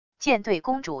舰队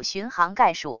公主巡航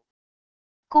概述。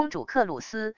公主克鲁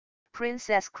斯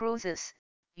Princess Cruises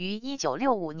于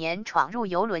1965年闯入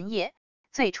邮轮业，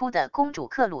最初的公主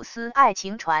克鲁斯爱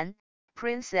情船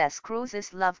Princess Cruises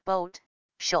Love Boat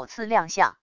首次亮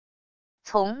相。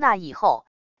从那以后，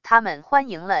他们欢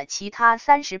迎了其他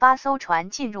38艘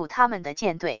船进入他们的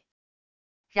舰队。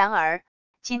然而，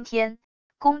今天，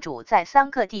公主在3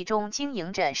个地中经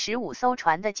营着15艘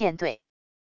船的舰队。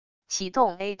启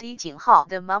动 AD 井号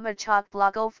The Mamachok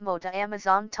Blog of Mode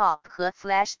Amazon Top 和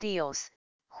Flash Deals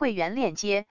会员链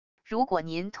接。如果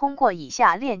您通过以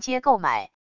下链接购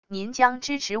买，您将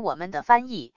支持我们的翻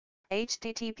译。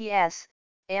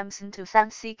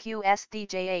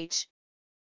https://amazon23cqsdjh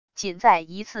仅在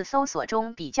一次搜索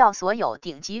中比较所有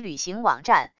顶级旅行网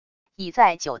站，已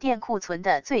在酒店库存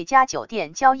的最佳酒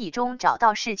店交易中找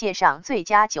到世界上最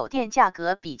佳酒店价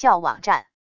格比较网站。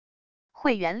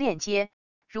会员链接。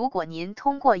如果您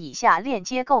通过以下链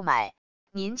接购买，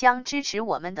您将支持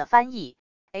我们的翻译。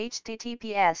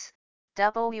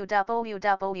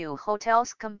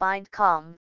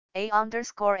https://www.hotelscombined.com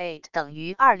a_8 等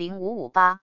于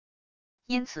20558。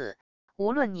因此，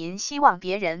无论您希望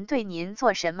别人对您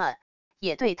做什么，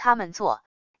也对他们做，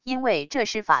因为这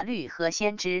是法律和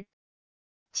先知。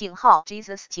井号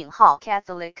Jesus 井号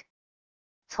Catholic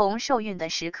从受孕的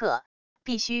时刻，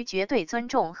必须绝对尊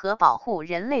重和保护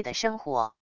人类的生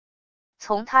活。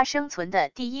从他生存的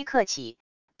第一刻起，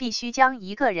必须将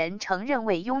一个人承认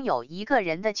为拥有一个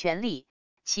人的权利，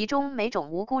其中每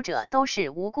种无辜者都是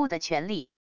无辜的权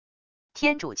利。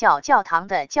天主教教堂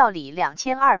的教理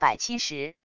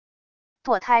2270。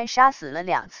堕胎杀死了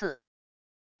2次。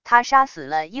他杀死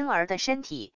了婴儿的身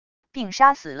体，并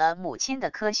杀死了母亲的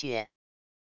科学。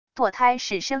堕胎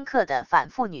是深刻的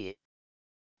反妇女。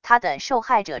他的受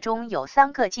害者中有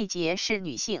3个季节是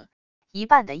女性，一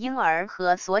半的婴儿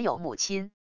和所有母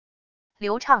亲。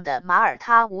流畅的马耳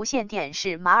他无线电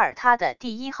是马耳他的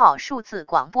第1号数字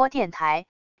广播电台，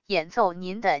演奏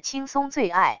您的轻松最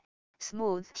爱。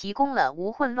Smooth 提供了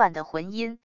无混乱的混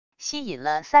音，吸引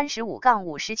了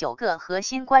35-59个核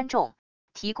心观众，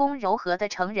提供柔和的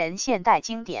成人现代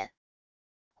经典。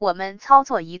我们操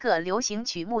作一个流行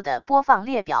曲目的播放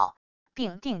列表，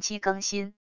并定期更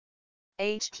新。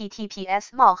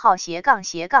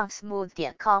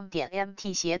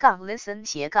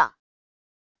https://smooth.com/mt-listen/。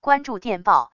关注电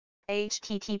报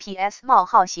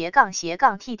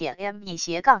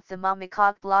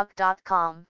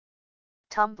https://t.me/themamicogblog.com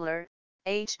Tumblr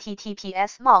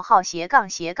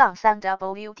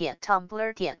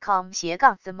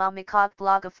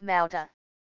https://3w.tumblr.com/themamicogblog of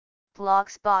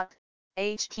Blogspot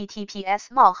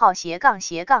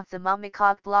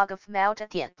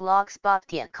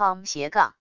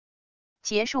https://themamicogblog.blogspot.com/。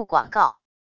结束广告。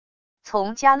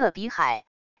从加勒比海、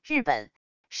日本，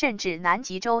甚至南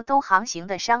极洲都航行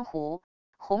的珊瑚、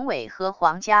宏伟和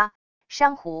皇家、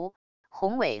珊瑚、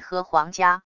宏伟和皇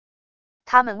家。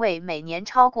他们为每年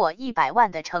超过100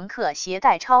万的乘客携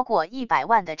带超过100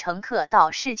万的乘客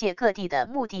到世界各地的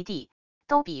目的地，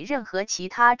都比任何其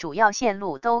他主要线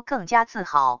路都更加自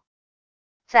豪。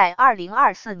在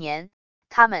2024年，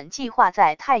他们计划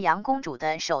在太阳公主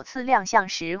的首次亮相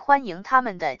时欢迎他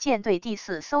们的舰队第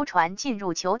4艘船进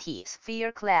入球体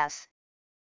Sphere Class。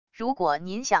如果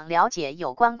您想了解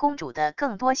有关公主的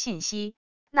更多信息，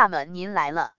那么您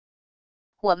来了。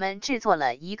我们制作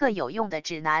了一个有用的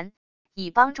指南，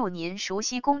以帮助您熟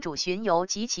悉公主巡游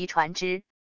及其船只。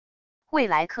未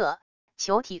来课、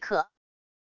球体课。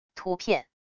图片。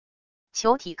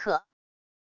球体课。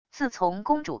自从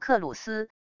公主克鲁斯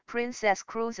Princess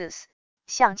Cruises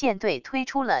向舰队推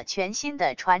出了全新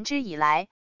的船只以来，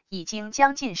已经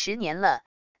将近10年了，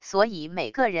所以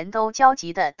每个人都焦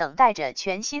急地等待着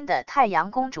全新的太阳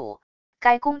公主。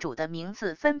该公主的名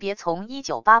字分别从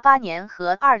1988年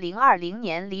和2020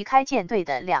年离开舰队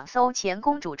的2艘前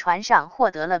公主船上获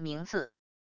得了名字。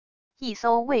一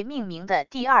艘未命名的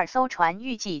第2艘船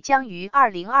预计将于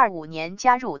2025年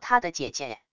加入她的姐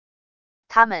姐。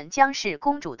它们将是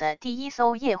公主的第1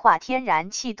艘液化天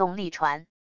然气动力船。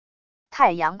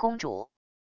太阳公主。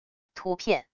图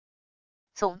片。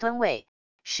总吨位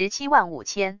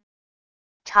175000，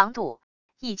长度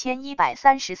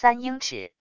1133英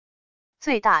尺，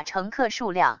最大乘客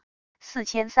数量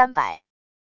4300。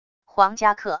皇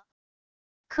家客。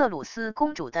克鲁斯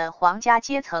公主的皇家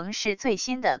阶层是最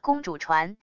新的公主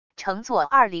船，乘坐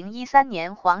2013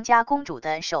年皇家公主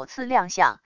的首次亮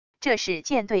相，这是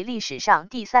舰队历史上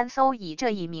第3艘以这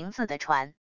一名字的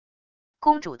船。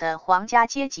公主的皇家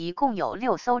阶级共有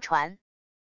6艘船。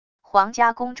皇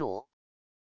家公主。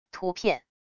图片。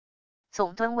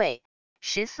总吨位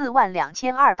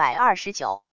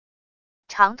142229，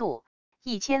长度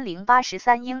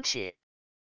1083英尺，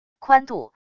宽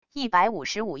度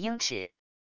155英尺，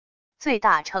最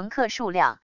大乘客数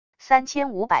量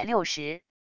3560。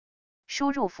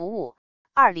输入服务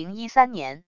2013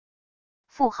年。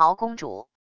富豪公主。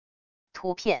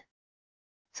图片。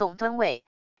总吨位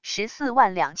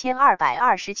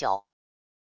142229，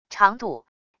长度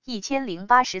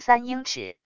1083英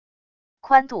尺，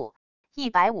宽度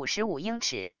155英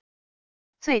尺，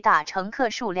最大乘客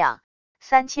数量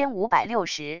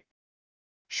3560。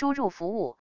输入服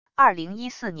务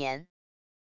2014年。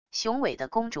雄伟的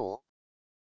公主。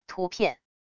图片。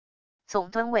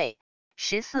总吨位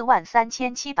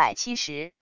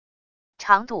143770，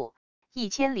长度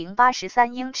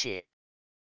1083英尺，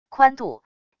宽度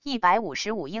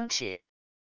155英尺，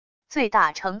最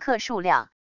大乘客数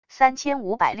量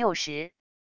3560。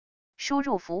输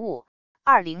入服务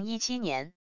2017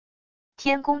年。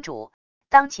天公主，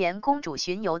当前公主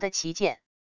巡游的旗舰。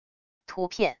图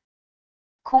片。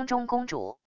空中公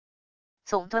主。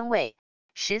总吨位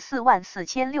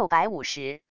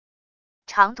144650，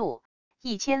长度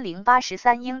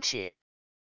1083英尺，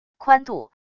宽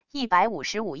度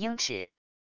155英尺，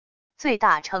最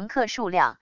大乘客数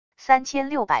量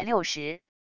3660。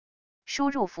输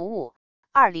入服务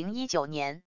2019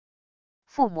年。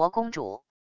附魔公主。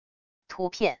图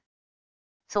片。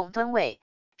总吨位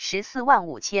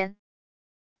145000，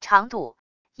长度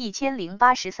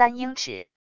1083英尺，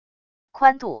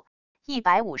宽度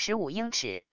155英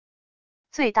尺，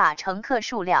最大乘客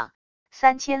数量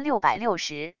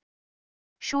3660。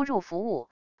输入服务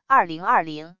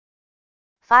2020。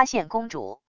发现公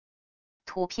主。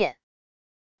图片。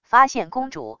发现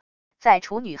公主在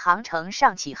处女航程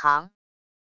上起航，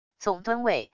总吨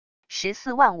位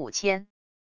145000，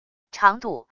长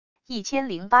度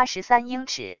1083英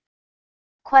尺，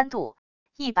宽度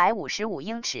155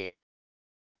英尺，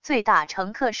最大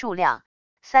乘客数量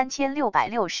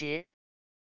3660。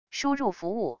输入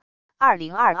服务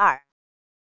2022。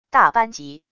大班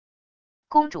级。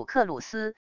公主克鲁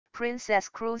斯 Princess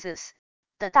Cruises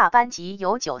的大班级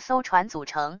由9艘船组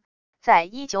成，在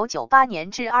1998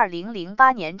年至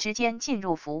2008年之间进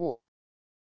入服务。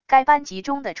该班级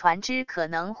中的船只可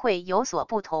能会有所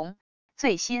不同，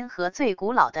最新和最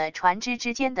古老的船只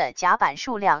之间的甲板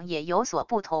数量也有所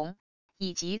不同，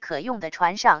以及可用的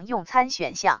船上用餐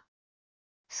选项。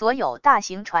所有大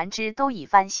型船只都已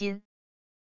翻新。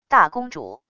大公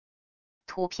主。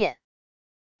图片。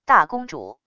大公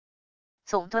主。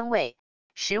总吨位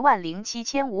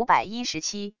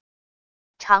107517，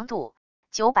长度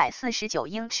949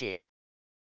英尺，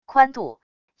宽度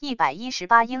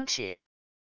118英尺，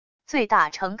最大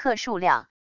乘客数量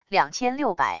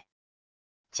2600。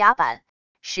甲板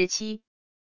17。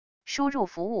输入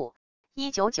服务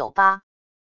1998。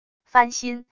翻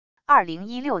新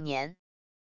2016年。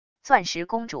钻石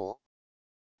公主。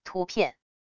图片。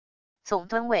总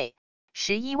吨位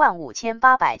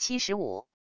115875，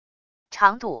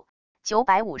长度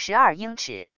952英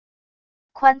尺，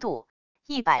宽度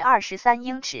123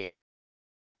英尺，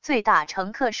最大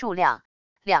乘客数量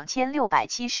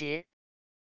2670。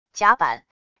甲板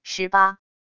18。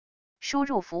输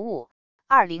入服务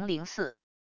2004。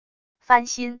翻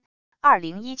新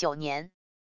2019年。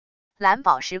蓝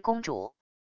宝石公主。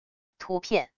图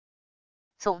片。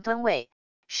总吨位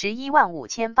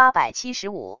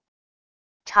115875，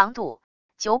长度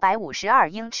952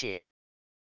英尺，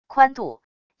宽度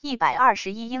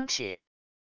121英尺，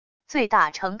最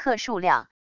大乘客数量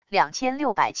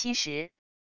2670。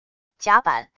甲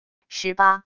板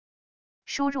18。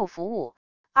输入服务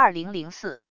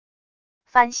2004。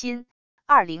翻新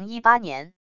2018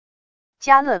年。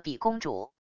加勒比公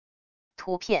主。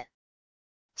图片。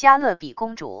加勒比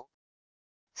公主。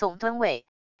总吨位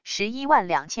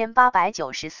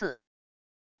112894，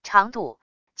长度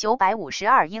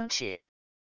952英尺，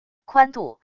宽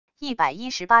度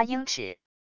118英尺，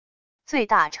最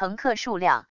大乘客数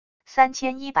量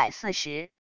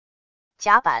3140。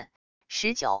甲板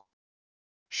19。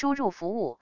输入服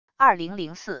务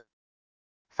2004。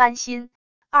翻新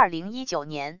2019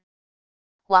年。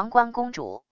王冠公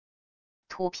主。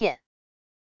图片。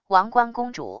王冠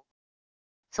公主。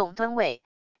总吨位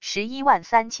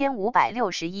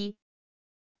113561，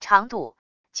长度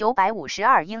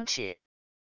952英尺，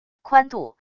宽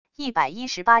度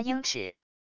118英尺，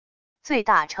最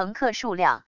大乘客数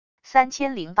量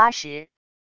3080。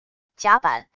甲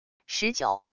板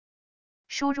19。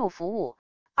输入服务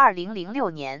2006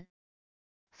年。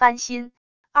翻新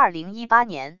2018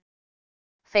年。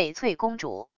翡翠公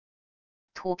主。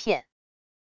图片。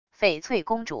翡翠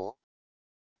公主。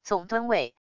总吨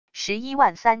位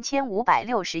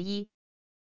113561，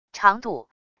长度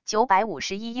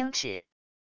951英尺，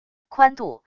宽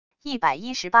度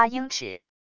118英尺，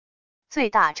最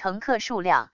大乘客数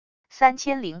量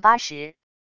3080，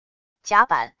甲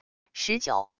板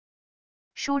19，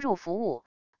输入服务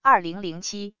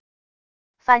2007，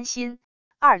翻新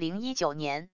2019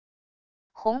年。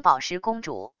红宝石公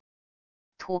主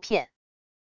图片，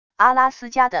阿拉斯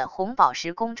加的红宝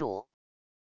石公主，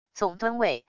总吨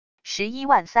位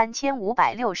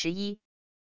113561，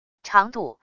长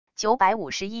度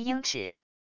951英尺，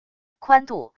宽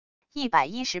度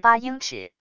118英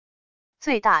尺，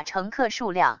最大乘客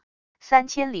数量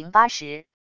3080，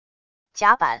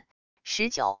甲板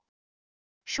19，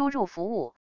输入服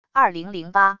务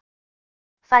2008，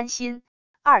翻新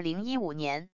2015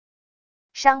年。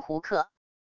珊瑚客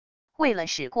为了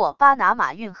驶过巴拿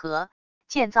马运河，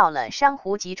建造了珊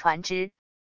瑚级船只。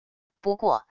不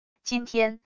过，今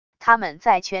天他们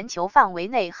在全球范围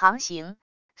内航行，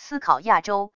思考亚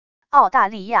洲、澳大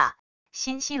利亚、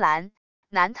新西兰、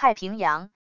南太平洋、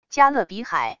加勒比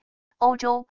海、欧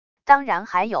洲，当然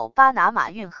还有巴拿马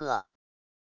运河。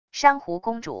珊瑚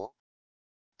公主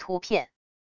图片，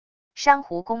珊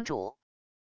瑚公主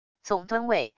总吨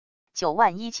位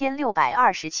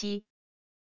91627，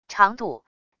长度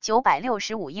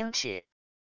965英尺，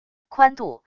宽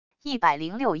度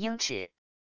106英尺，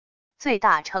最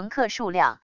大乘客数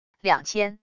量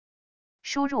2000，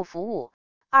输入服务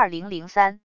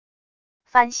2003，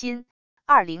翻新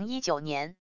2019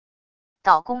年。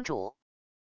岛公主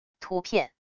图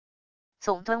片，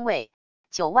总吨位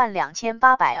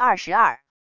92822，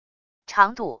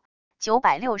长度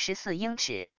964英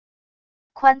尺，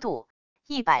宽度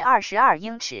122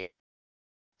英尺，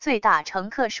最大乘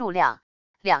客数量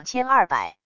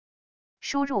2200，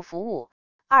输入服务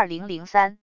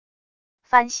2003，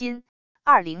翻新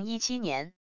2017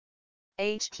年。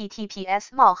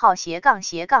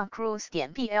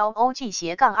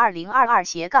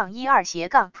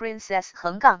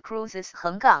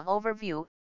https://cruise.blog/2022/12/princess-overview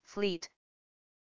fleet